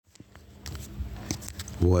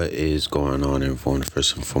What is going on, everyone?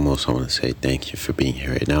 First and foremost, I want to say thank you for being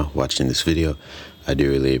here right now, watching this video. I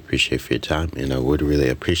do really appreciate for your time, and I would really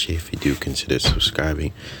appreciate if you do consider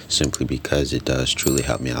subscribing, simply because it does truly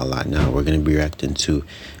help me out a lot. Now, we're going to be reacting to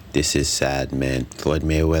This Is Sad, Man. Floyd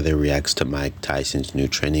Mayweather reacts to Mike Tyson's new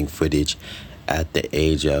training footage at the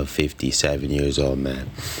age of 57 years old,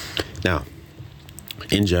 man. Now,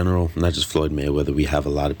 in general, not just Floyd Mayweather, we have a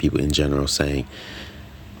lot of people in general saying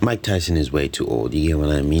Mike Tyson is way too old. You get what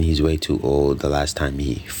I mean? He's way too old. The last time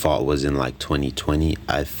he fought was in like 2020,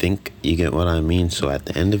 I think. You get what I mean? So at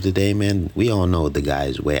the end of the day, man, we all know the guy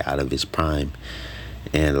is way out of his prime.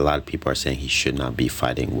 And a lot of people are saying he should not be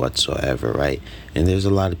fighting whatsoever, right? And there's a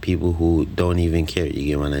lot of people who don't even care. You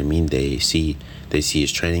get what I mean? They see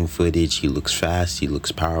his training footage. He looks fast. He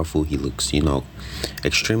looks powerful. He looks,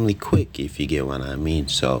 extremely quick, if you get what I mean.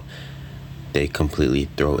 So they completely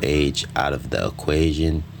throw age out of the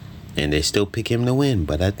equation, and they still pick him to win.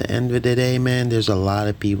 But at the end of the day, man, there's a lot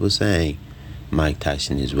of people saying Mike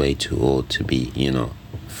Tyson is way too old to be,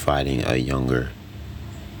 fighting a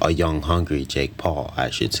young, hungry Jake Paul, I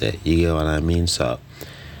should say. You get what I mean? So,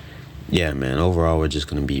 yeah, man, overall, we're just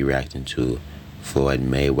going to be reacting to Floyd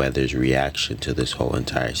Mayweather's reaction to this whole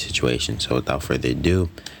entire situation. So without further ado,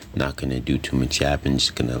 I'm not going to do too much yapping.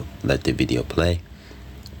 Just going to let the video play.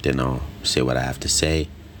 Then I'll say what I have to say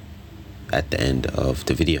at the end of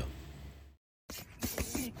the video.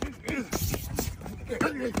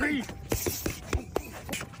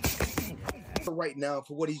 Right now,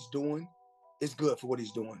 for what he's doing, it's good for what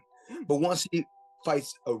he's doing. But once he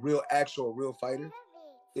fights a real fighter,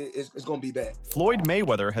 it's going to be bad. Floyd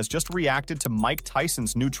Mayweather has just reacted to Mike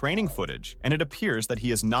Tyson's new training footage, and it appears that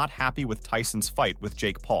he is not happy with Tyson's fight with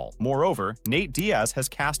Jake Paul. Moreover, Nate Diaz has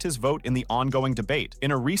cast his vote in the ongoing debate.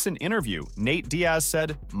 In a recent interview, Nate Diaz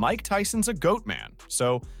said, "Mike Tyson's a GOAT man,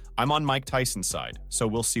 so I'm on Mike Tyson's side, so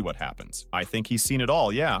we'll see what happens." I think he's seen it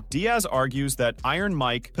all, yeah. Diaz argues that Iron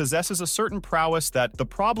Mike possesses a certain prowess that the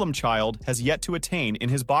problem child has yet to attain in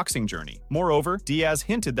his boxing journey. Moreover, Diaz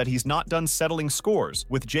hinted that he's not done settling scores,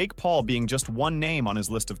 with Jake Paul being just one name on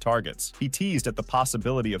his list of targets. He teased at the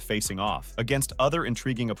possibility of facing off against other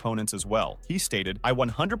intriguing opponents as well. He stated, "I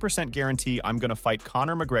 100% guarantee I'm gonna fight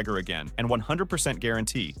Conor McGregor again, and 100%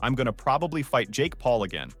 guarantee I'm gonna probably fight Jake Paul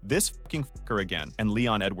again, this fucking fucker again, and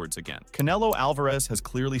Leon Edwards again." Canelo Alvarez has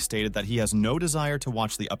clearly stated that he has no desire to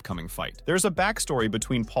watch the upcoming fight. There's a backstory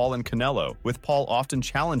between Paul and Canelo, with Paul often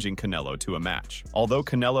challenging Canelo to a match. Although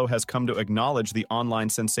Canelo has come to acknowledge the online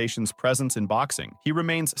sensation's presence in boxing, he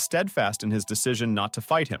remains steadfast in his decision not to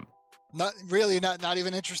fight him. Not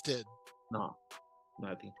even interested. No,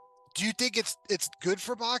 nothing. Do you think it's good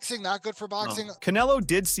for boxing, not good for boxing? No. Canelo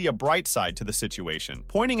did see a bright side to the situation,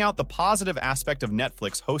 pointing out the positive aspect of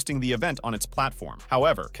Netflix hosting the event on its platform.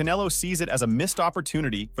 However, Canelo sees it as a missed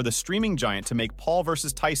opportunity for the streaming giant to make Paul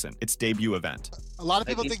vs. Tyson its debut event. A lot of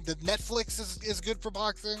people think that Netflix is good for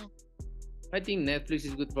boxing. I think Netflix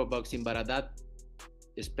is good for boxing, but at that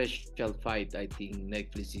special fight, I think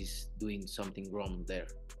Netflix is doing something wrong there.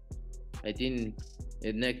 I think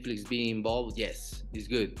Netflix being involved, yes, is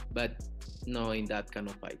good, but no in that kind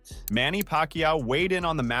of fights. Manny Pacquiao weighed in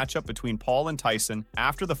on the matchup between Paul and Tyson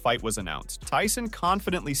after the fight was announced. Tyson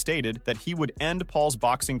confidently stated that he would end Paul's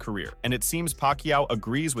boxing career, and it seems Pacquiao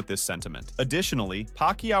agrees with this sentiment. Additionally,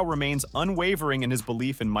 Pacquiao remains unwavering in his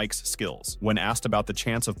belief in Mike's skills. When asked about the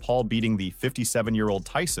chance of Paul beating the 57-year-old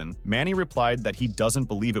Tyson, Manny replied that he doesn't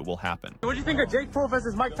believe it will happen. What do you think of Jake Paul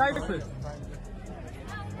versus Mike Tyson?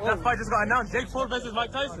 That fight just got announced. Jake Paul versus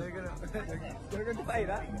Mike Tyson. They're gonna fight,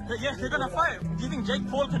 huh? Yeah, they're gonna fight. Do you think Jake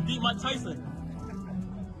Paul could beat Mike Tyson?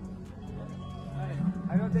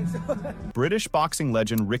 I don't think so. British boxing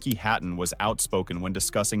legend Ricky Hatton was outspoken when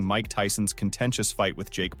discussing Mike Tyson's contentious fight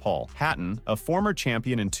with Jake Paul. Hatton, a former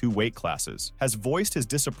champion in 2 weight classes, has voiced his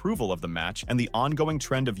disapproval of the match and the ongoing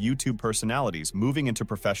trend of YouTube personalities moving into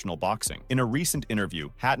professional boxing. In a recent interview,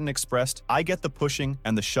 Hatton expressed, "I get the pushing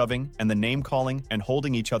and the shoving and the name-calling and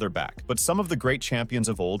holding each other back, but some of the great champions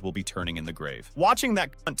of old will be turning in the grave." Watching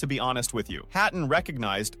that cunt, to be honest with you, Hatton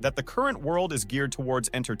recognized that the current world is geared towards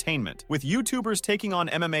entertainment, with YouTubers taking on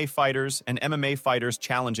MMA fighters and MMA fighters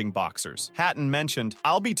challenging boxers. Hatton mentioned,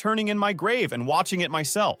 "I'll be turning in my grave and watching it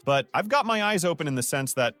myself, but I've got my eyes open in the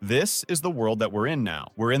sense that this is the world that we're in now.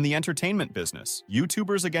 We're in the entertainment business.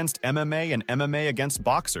 YouTubers against MMA and MMA against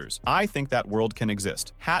boxers. I think that world can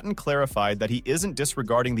exist." Hatton clarified that he isn't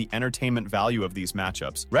disregarding the entertainment value of these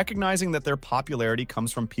matchups, recognizing that their popularity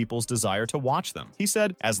comes from people's desire to watch them. He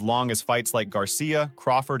said, "As long as fights like Garcia,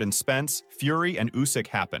 Crawford, and Spence, Fury, and Usyk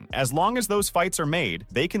happen, as long as those fights are made, made,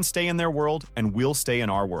 they can stay in their world and we'll stay in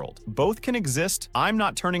our world. Both can exist. I'm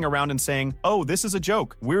not turning around and saying, oh, this is a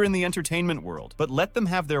joke, we're in the entertainment world. But let them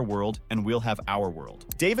have their world and we'll have our world.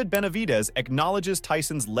 David Benavidez acknowledges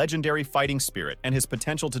Tyson's legendary fighting spirit and his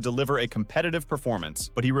potential to deliver a competitive performance,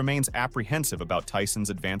 but he remains apprehensive about Tyson's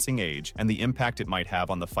advancing age and the impact it might have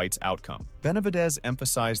on the fight's outcome. Benavidez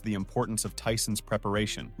emphasized the importance of Tyson's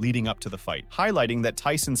preparation leading up to the fight, highlighting that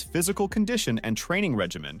Tyson's physical condition and training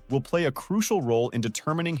regimen will play a crucial role in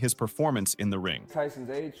determining his performance in the ring. Tyson's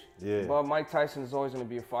age, but Mike Tyson is always going to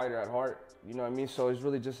be a fighter at heart, you know what I mean? So it's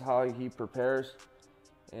really just how he prepares,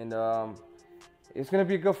 and it's going to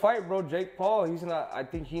be a good fight, bro. Jake Paul, I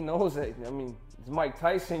think he knows it. I mean, it's Mike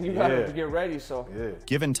Tyson, you got to get ready, so.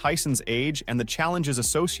 Given Tyson's age and the challenges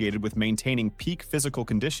associated with maintaining peak physical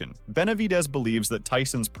condition, Benavidez believes that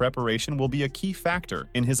Tyson's preparation will be a key factor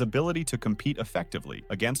in his ability to compete effectively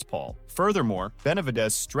against Paul. Furthermore,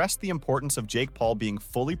 Benavidez stressed the importance of Jake Paul being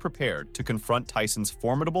fully prepared to confront Tyson's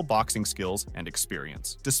formidable boxing skills and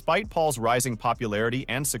experience. Despite Paul's rising popularity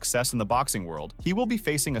and success in the boxing world, he will be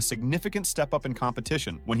facing a significant step up in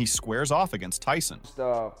competition when he squares off against Tyson.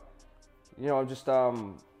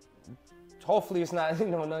 Hopefully it's not,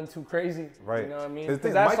 nothing too crazy. Right. You know what I mean?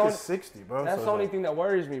 Mike is 60, bro. That's the only thing that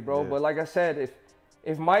worries me, bro. But like I said,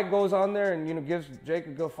 if Mike goes on there and, gives Jake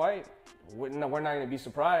a good fight, we're not going to be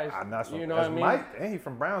surprised. I'm not you know what I mean? Mike, and he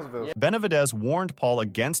from Brownsville. Benavidez warned Paul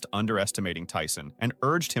against underestimating Tyson and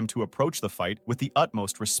urged him to approach the fight with the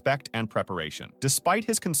utmost respect and preparation. Despite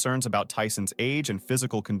his concerns about Tyson's age and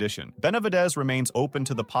physical condition, Benavidez remains open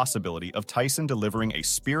to the possibility of Tyson delivering a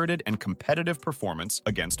spirited and competitive performance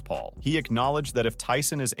against Paul. He acknowledged that if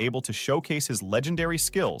Tyson is able to showcase his legendary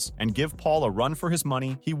skills and give Paul a run for his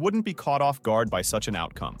money, he wouldn't be caught off guard by such an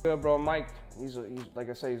outcome. Yeah, bro, Mike. He's like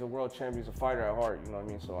I say, he's a world champion. He's a fighter at heart. You know what I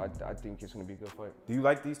mean? So I think it's gonna be a good fight. Do you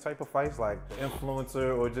like these type of fights, like the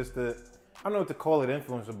influencer or just I don't know what to call it,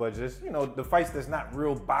 influencer, but just the fights that's not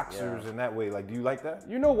real boxers in that way? Like, do you like that?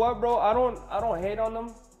 You know what, bro? I don't hate on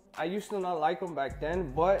them. I used to not like them back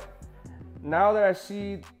then, but now that I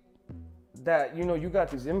see that you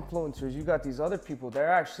got these influencers, you got these other people,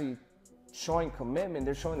 they're actually showing commitment,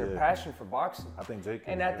 they're showing their passion for boxing. I think Jake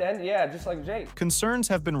and at the end, just like Jake. Concerns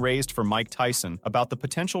have been raised for Mike Tyson about the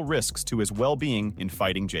potential risks to his well-being in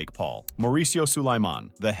fighting Jake Paul. Mauricio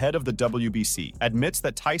Sulaiman, the head of the WBC, admits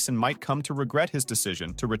that Tyson might come to regret his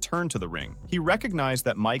decision to return to the ring. He recognized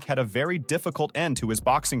that Mike had a very difficult end to his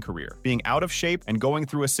boxing career, being out of shape and going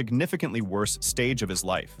through a significantly worse stage of his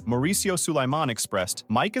life. Mauricio Sulaiman expressed,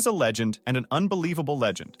 "Mike is a legend and an unbelievable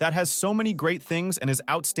legend that has so many great things and is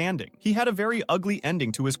outstanding. He had a very ugly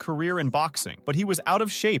ending to his career in boxing, but he was out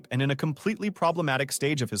of shape and in a completely problematic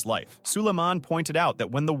stage of his life." Sulaiman pointed out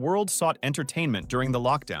that when the world sought entertainment during the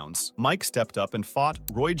lockdowns, Mike stepped up and fought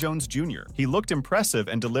Roy Jones Jr. He looked impressive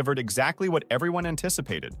and delivered exactly what everyone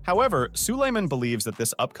anticipated. However, Sulaiman believes that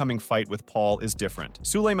this upcoming fight with Paul is different.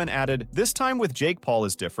 Sulaiman added, "This time with Jake Paul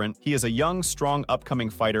is different. He is a young, strong,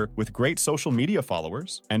 upcoming fighter with great social media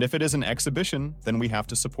followers, and if it is an exhibition, then we have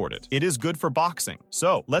to support it. It is good for boxing,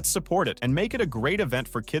 so let's support it and make it a great event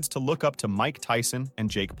for kids to look up to Mike Tyson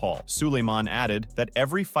and Jake Paul." Sulaiman added that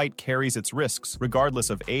every fight carries its risks, regardless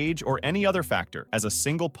of age or any other factor, as a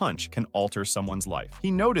single punch can alter someone's life.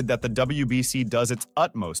 He noted that the WBC does its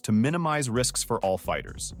utmost to minimize risks for all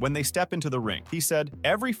fighters when they step into the ring. He said,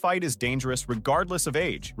 "Every fight is dangerous regardless of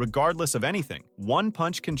age, regardless of anything. One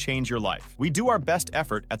punch can change your life. We do our best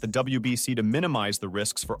effort at the WBC to minimize the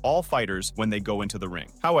risks for all fighters when they go into the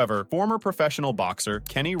ring." However, former professional boxer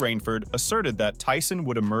Kenny Rainford asserted that Tyson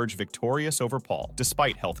would emerge victorious over Paul,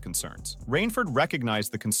 despite health concerns. Rainford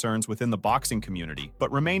recognized the concerns within the boxing community,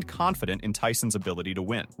 but remained confident in Tyson's ability to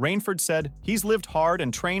win. Rainford said, "He's lived hard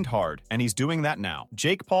and trained hard, and he's doing that now.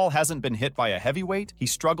 Jake Paul hasn't been hit by a heavyweight. He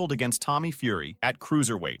struggled against Tommy Fury at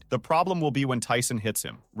cruiserweight. The problem will be when Tyson hits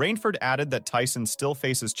him." Rainford added that Tyson still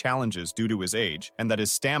faces challenges due to his age, and that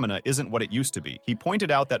his stamina isn't what it used to be. He pointed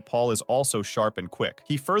out that Paul is also sharp and quick.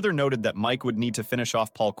 He further noted that Mike would need to finish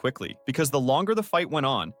off Paul quickly, because the longer the fight went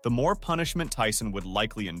on, the more punishment Tyson would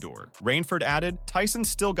likely endure. Rainford added, "Tyson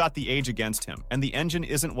still got the age against him, and the engine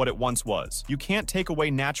isn't what it once was. You can't take away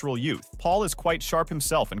natural youth. Paul is quite sharp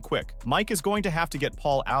himself and quick. Mike is going to have to get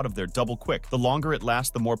Paul out of there double quick. The longer it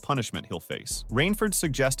lasts, the more punishment he'll face." Rainford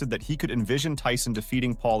suggested that he could envision Tyson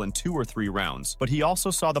defeating Paul in 2 or 3 rounds, but he also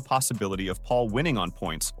saw the possibility of Paul winning on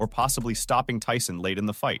points or possibly stopping Tyson late in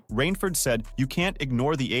the fight. Rainford said, "You can't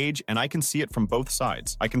ignore the age, and I can see it from both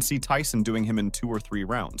sides. I can see Tyson doing him in 2 or 3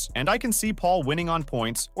 rounds. And I can see Paul winning on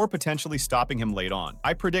points or potentially stopping him late on.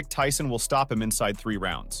 I predict Tyson will stop him inside 3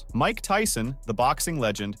 rounds. Mike Tyson, the boxing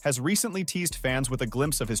legend, has recently teased fans with a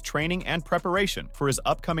glimpse of his training and preparation for his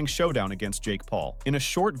upcoming showdown against Jake Paul. In a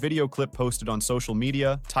short video clip posted on social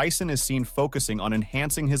media, Tyson is seen focusing on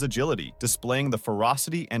enhancing his agility, displaying the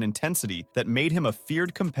ferocity and intensity that made him a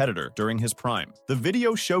feared competitor during his prime. The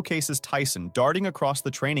video showcases Tyson darting across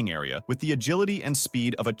the training area with the agility and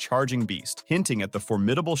speed of a charging beast, hinting at the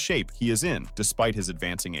formidable shape he is in despite his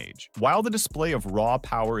advancing age. While the display of raw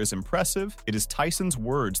power is impressive, it is Tyson's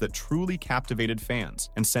words that truly captivated fans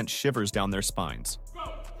and sent shivers down their spines.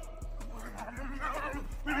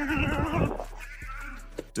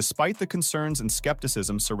 Despite the concerns and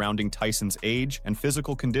skepticism surrounding Tyson's age and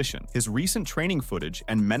physical condition, his recent training footage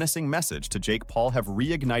and menacing message to Jake Paul have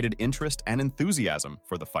reignited interest and enthusiasm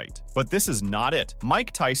for the fight. But this is not it.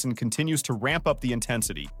 Mike Tyson continues to ramp up the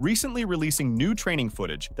intensity, recently releasing new training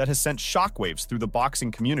footage that has sent shockwaves through the boxing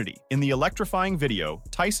community. In the electrifying video,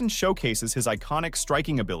 Tyson showcases his iconic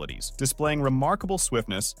striking abilities, displaying remarkable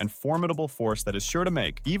swiftness and formidable force that is sure to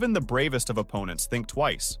make even the bravest of opponents think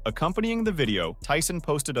twice. Accompanying the video, Tyson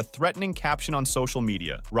posted a threatening caption on social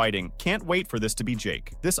media, writing, "Can't wait for this to be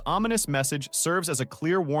Jake." This ominous message serves as a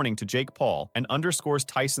clear warning to Jake Paul and underscores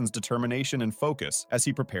Tyson's determination and focus as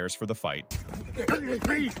he prepares for the fight.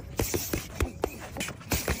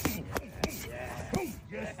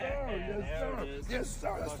 Yes,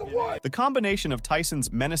 sir, that's the one. The combination of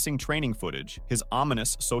Tyson's menacing training footage, his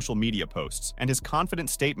ominous social media posts, and his confident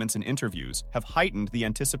statements in interviews have heightened the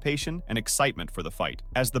anticipation and excitement for the fight.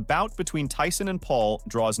 As the bout between Tyson and Paul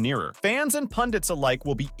draws nearer, fans and pundits alike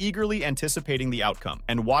will be eagerly anticipating the outcome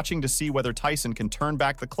and watching to see whether Tyson can turn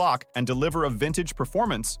back the clock and deliver a vintage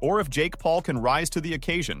performance, or if Jake Paul can rise to the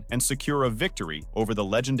occasion and secure a victory over the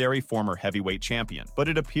legendary former heavyweight champion. But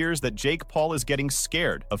it appears that Jake Paul is getting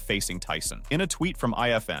scared of facing Tyson. In a tweet from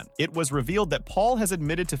IFN, it was revealed that Paul has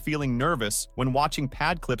admitted to feeling nervous when watching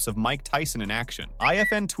pad clips of Mike Tyson in action.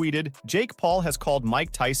 IFN tweeted, "Jake Paul has called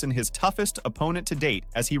Mike Tyson his toughest opponent to date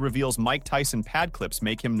as he reveals Mike Tyson pad clips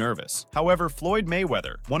make him nervous." However, Floyd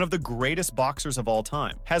Mayweather, one of the greatest boxers of all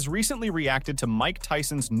time, has recently reacted to Mike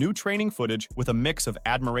Tyson's new training footage with a mix of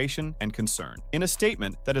admiration and concern. In a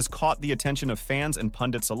statement that has caught the attention of fans and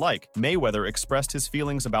pundits alike, Mayweather expressed his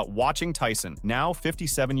feelings about watching Tyson, now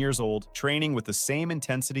 57 years old, training with the same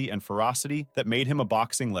intensity and ferocity that made him a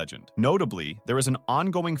boxing legend. Notably, there is an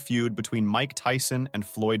ongoing feud between Mike Tyson and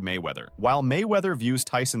Floyd Mayweather. While Mayweather views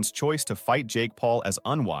Tyson's choice to fight Jake Paul as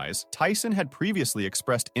unwise, Tyson had previously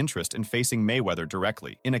expressed interest in facing Mayweather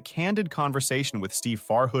directly. In a candid conversation with Steve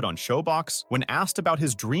Farhood on Showbox, when asked about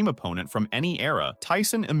his dream opponent from any era,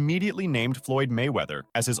 Tyson immediately named Floyd Mayweather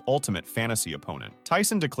as his ultimate fantasy opponent.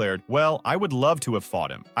 Tyson declared, "Well, I would love to have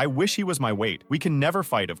fought him. I wish he was my weight. We can never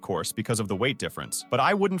fight, of course, because of the weight difference, but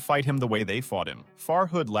I wouldn't fight him the way they fought him."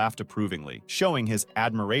 Farhood laughed approvingly, showing his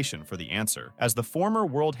admiration for the answer, as the former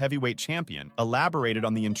world heavyweight champion elaborated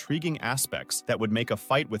on the intriguing aspects that would make a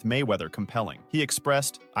fight with Mayweather compelling. He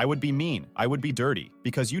expressed, "I would be mean, I would be dirty,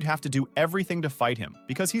 because you'd have to do everything to fight him,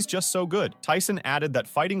 because he's just so good." Tyson added that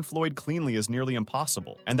fighting Floyd cleanly is nearly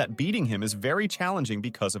impossible, and that beating him is very challenging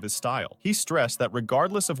because of his style. He stressed that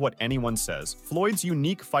regardless of what anyone says, Floyd's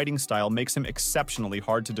unique fighting style makes him exceptionally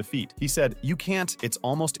hard to defeat. He said, it's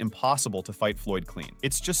almost impossible to fight Floyd clean.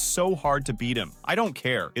 It's just so hard to beat him. I don't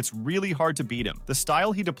care. It's really hard to beat him. The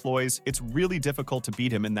style he deploys, it's really difficult to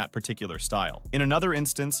beat him in that particular style." In another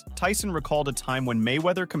instance, Tyson recalled a time when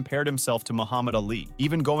Mayweather compared himself to Muhammad Ali,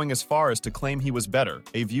 even going as far as to claim he was better,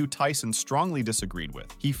 a view Tyson strongly disagreed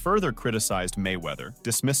with. He further criticized Mayweather,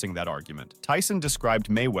 dismissing that argument. Tyson described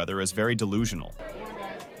Mayweather as very delusional.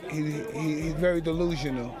 He's very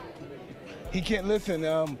delusional. He can't listen.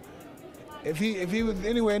 If he was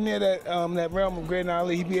anywhere near that realm of Great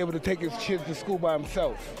Ali, he'd be able to take his kids to school by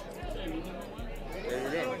himself.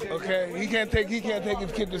 Okay, he can't take his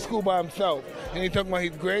kid to school by himself. And he's talking about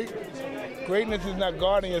he's great. Greatness is not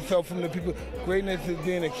guarding yourself from the people. Greatness is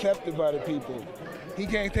being accepted by the people. He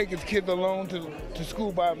can't take his kids alone to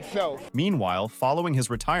school by himself. Meanwhile, following his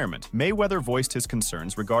retirement, Mayweather voiced his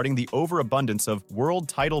concerns regarding the overabundance of world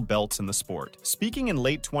title belts in the sport. Speaking in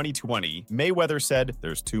late 2020, Mayweather said,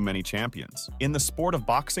 "There's too many champions. In the sport of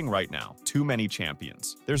boxing right now, too many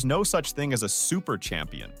champions. There's no such thing as a super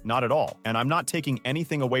champion, not at all. And I'm not taking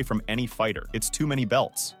anything away from any fighter. It's too many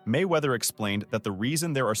belts." Mayweather explained that the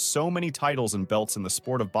reason there are so many titles and belts in the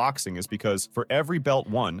sport of boxing is because for every belt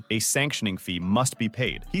won, a sanctioning fee must be be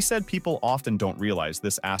paid. He said people often don't realize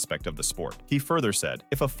this aspect of the sport. He further said,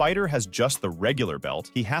 if a fighter has just the regular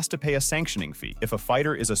belt, he has to pay a sanctioning fee. If a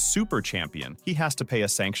fighter is a super champion, he has to pay a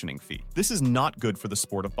sanctioning fee. This is not good for the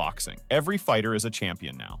sport of boxing. Every fighter is a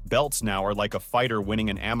champion now. Belts now are like a fighter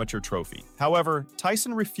winning an amateur trophy. However,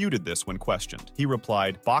 Tyson refuted this when questioned. He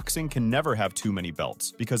replied, boxing can never have too many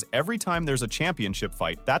belts, because every time there's a championship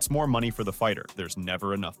fight, that's more money for the fighter. There's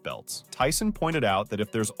never enough belts. Tyson pointed out that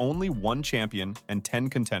if there's only one champion and 10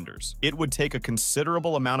 contenders, it would take a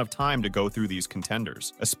considerable amount of time to go through these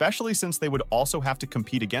contenders, especially since they would also have to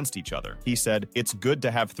compete against each other. He said, it's good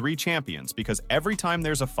to have 3 champions because every time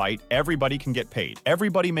there's a fight, everybody can get paid.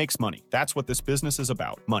 Everybody makes money. That's what this business is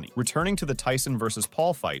about, money. Returning to the Tyson versus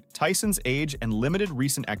Paul fight, Tyson's age and limited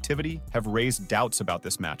recent activity have raised doubts about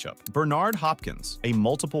this matchup. Bernard Hopkins, a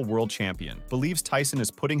multiple world champion, believes Tyson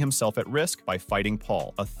is putting himself at risk by fighting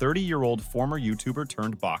Paul, a 30-year-old former YouTuber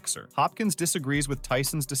turned boxer. Hopkins disagrees with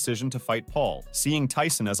Tyson's decision to fight Paul, seeing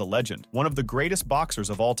Tyson as a legend, one of the greatest boxers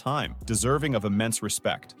of all time, deserving of immense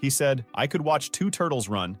respect. He said, I could watch 2 turtles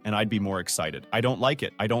run and I'd be more excited. I don't like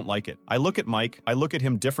it. I don't like it. I look at Mike, I look at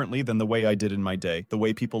him differently than the way I did in my day, the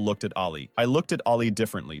way people looked at Ali. I looked at Ali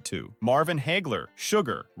differently too. Marvin Hagler,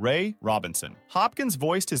 Sugar, Ray Robinson. Hopkins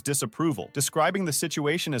voiced his disapproval, describing the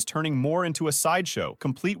situation as turning more into a sideshow,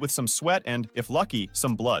 complete with some sweat and, if lucky,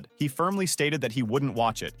 some blood. He firmly stated that he wouldn't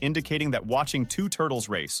watch it, indicating that watching 2 turtles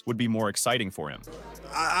race would be more exciting for him.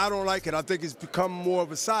 I don't like it. I think it's become more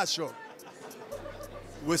of a sideshow.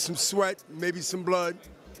 With some sweat, maybe some blood,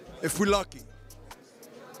 if we're lucky.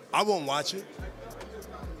 I won't watch it.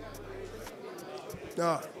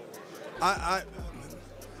 No, I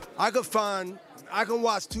can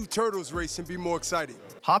watch 2 turtles race and be more excited.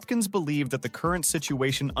 Hopkins believed that the current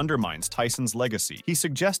situation undermines Tyson's legacy. He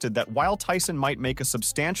suggested that while Tyson might make a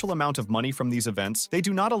substantial amount of money from these events, they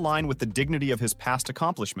do not align with the dignity of his past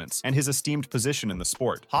accomplishments and his esteemed position in the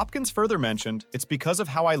sport. Hopkins further mentioned, it's because of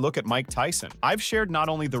how I look at Mike Tyson. I've shared not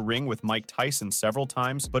only the ring with Mike Tyson several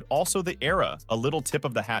times, but also the era, a little tip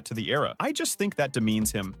of the hat to the era. I just think that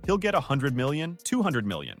demeans him. He'll get 100 million, 200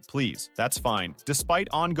 million. Please, that's fine, despite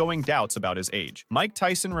ongoing doubts about his age. Mike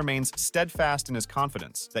Tyson remains steadfast in his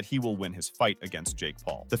confidence that he will win his fight against Jake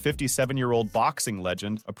Paul. The 57-year-old boxing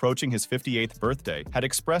legend, approaching his 58th birthday, had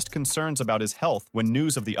expressed concerns about his health when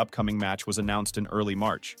news of the upcoming match was announced in early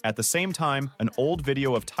March. At the same time, an old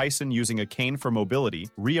video of Tyson using a cane for mobility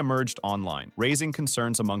re-emerged online, raising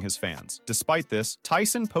concerns among his fans. Despite this,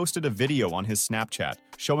 Tyson posted a video on his Snapchat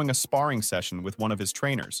showing a sparring session with one of his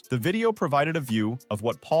trainers. The video provided a view of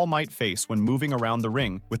what Paul might face when moving around the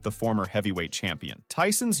ring with the former heavyweight champion.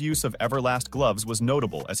 Tyson's use of Everlast gloves was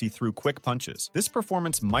notable as he threw quick punches. This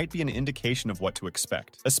performance might be an indication of what to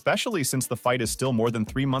expect, especially since the fight is still more than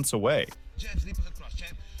 3 months away.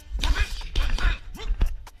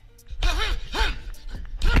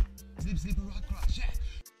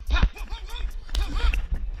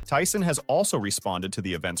 Tyson has also responded to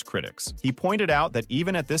the event's critics. He pointed out that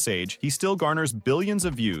even at this age, he still garners billions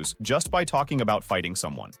of views just by talking about fighting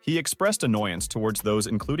someone. He expressed annoyance towards those,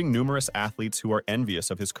 including numerous athletes who are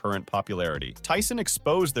envious of his current popularity. Tyson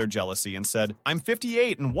exposed their jealousy and said, I'm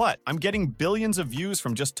 58 and what? I'm getting billions of views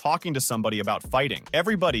from just talking to somebody about fighting.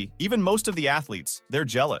 Everybody, even most of the athletes, they're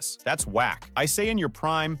jealous. That's whack. I say in your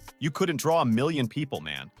prime, you couldn't draw 1 million people,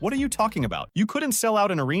 man. What are you talking about? You couldn't sell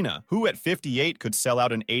out an arena. Who at 58 could sell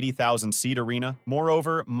out an 80,000-seat arena?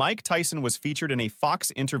 Moreover, Mike Tyson was featured in a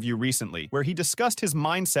Fox interview recently where he discussed his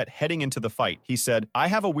mindset heading into the fight. He said, I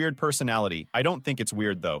have a weird personality. I don't think it's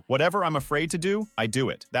weird though. Whatever I'm afraid to do, I do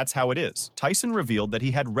it. That's how it is. Tyson revealed that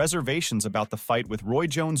he had reservations about the fight with Roy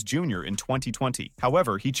Jones Jr. in 2020.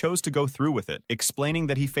 However, he chose to go through with it, explaining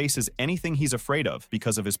that he faces anything he's afraid of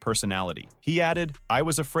because of his personality. He added, I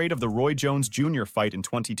was afraid of the Roy Jones Jr. fight in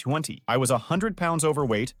 2020. I was 100 pounds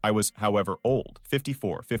overweight. I was, however, old,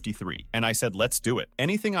 54, 53. And I said, let's do it.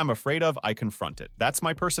 Anything I'm afraid of, I confront it. That's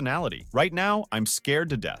my personality. Right now, I'm scared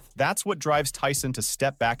to death. That's what drives Tyson to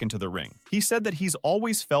step back into the ring. He said that he's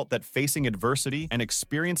always felt that facing adversity and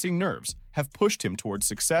experiencing nerves have pushed him towards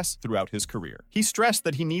success throughout his career. He stressed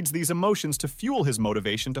that he needs these emotions to fuel his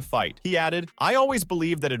motivation to fight. He added, I always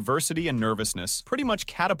believed that adversity and nervousness pretty much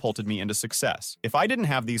catapulted me into success. If I didn't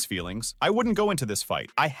have these feelings, I wouldn't go into this fight.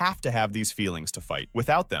 I have to have these feelings to fight.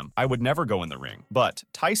 Without them, I would never go in the ring. But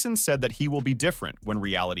Tyson said that he will be different when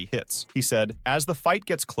reality hits. He said, "As the fight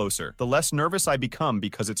gets closer, the less nervous I become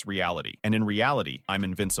because it's reality. And in reality, I'm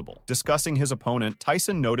invincible." Discussing his opponent,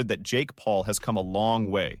 Tyson noted that Jake Paul has come a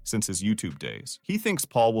long way since his YouTube days. He thinks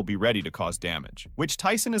Paul will be ready to cause damage, which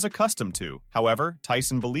Tyson is accustomed to. However,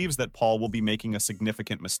 Tyson believes that Paul will be making a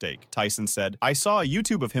significant mistake. Tyson said, "I saw a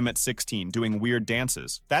YouTube of him at 16 doing weird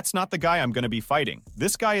dances. That's not the guy I'm going to be fighting.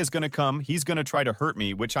 This guy is going to come, he's going to try to hurt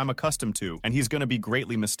me, which I'm accustomed to, and he's going to be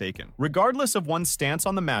greatly mistaken." Regardless of one's stance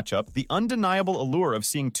on the matchup, the undeniable allure of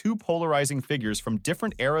seeing two polarizing figures from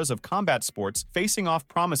different eras of combat sports facing off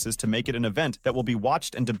promises to make it an event that will be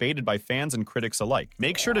watched and debated by fans and critics alike.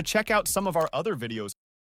 Make sure to check out some of our other videos.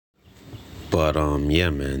 But yeah,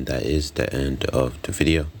 man, that is the end of the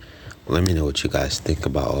video. Let me know what you guys think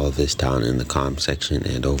about all of this down in the comment section,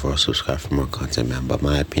 and overall subscribe for more content, man. But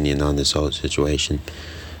my opinion on this whole situation,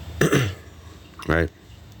 right,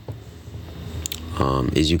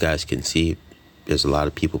 as you guys can see, there's a lot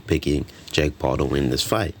of people picking Jake Paul to win this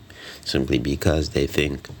fight simply because they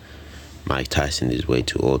think Mike Tyson is way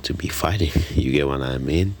too old to be fighting. You get what I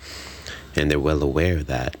mean? And they're well aware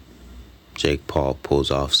that Jake Paul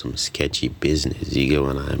pulls off some sketchy business. You get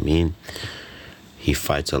what I mean? He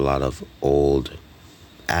fights a lot of old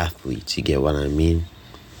athletes. You get what I mean?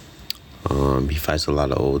 He fights a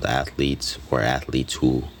lot of old athletes, or athletes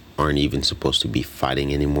who aren't even supposed to be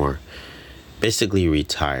fighting anymore. Basically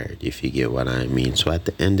retired, if you get what I mean. So at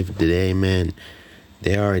the end of the day, man,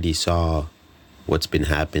 they already saw what's been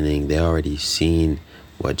happening. They already seen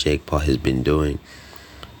what Jake Paul has been doing.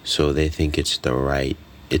 So they think it's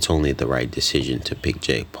only the right decision to pick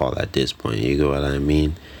Jake Paul at this point. You get what I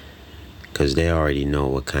mean? Because they already know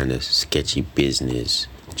what kind of sketchy business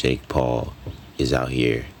Jake Paul is out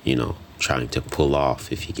here, trying to pull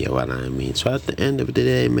off, if you get what I mean. So at the end of the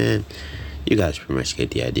day, man, you guys pretty much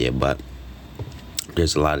get the idea. But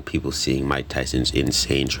there's a lot of people seeing Mike Tyson's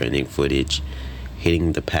insane training footage,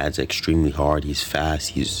 hitting the pads extremely hard. He's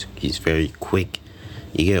fast. He's very quick.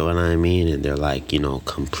 You get what I mean? And they're like,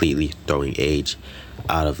 completely throwing age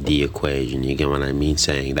out of the equation. You get what I mean?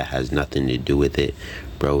 Saying that has nothing to do with it.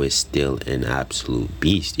 Bro is still an absolute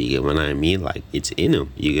beast. You get what I mean? Like, it's in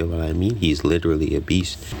him. You get what I mean? He's literally a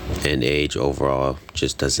beast. And age overall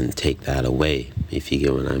just doesn't take that away, if you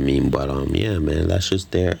get what I mean. But yeah, man, that's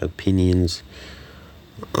just their opinions.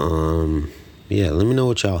 Yeah, let me know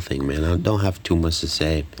what y'all think, man. I don't have too much to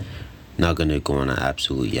say. Not gonna go on an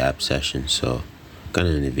absolute yap session, so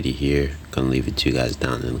gonna end the video here. Gonna leave it to you guys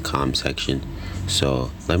down in the comment section.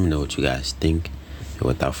 So let me know what you guys think. And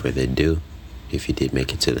without further ado, if you did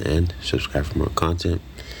make it to the end, subscribe for more content,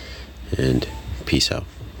 and peace out.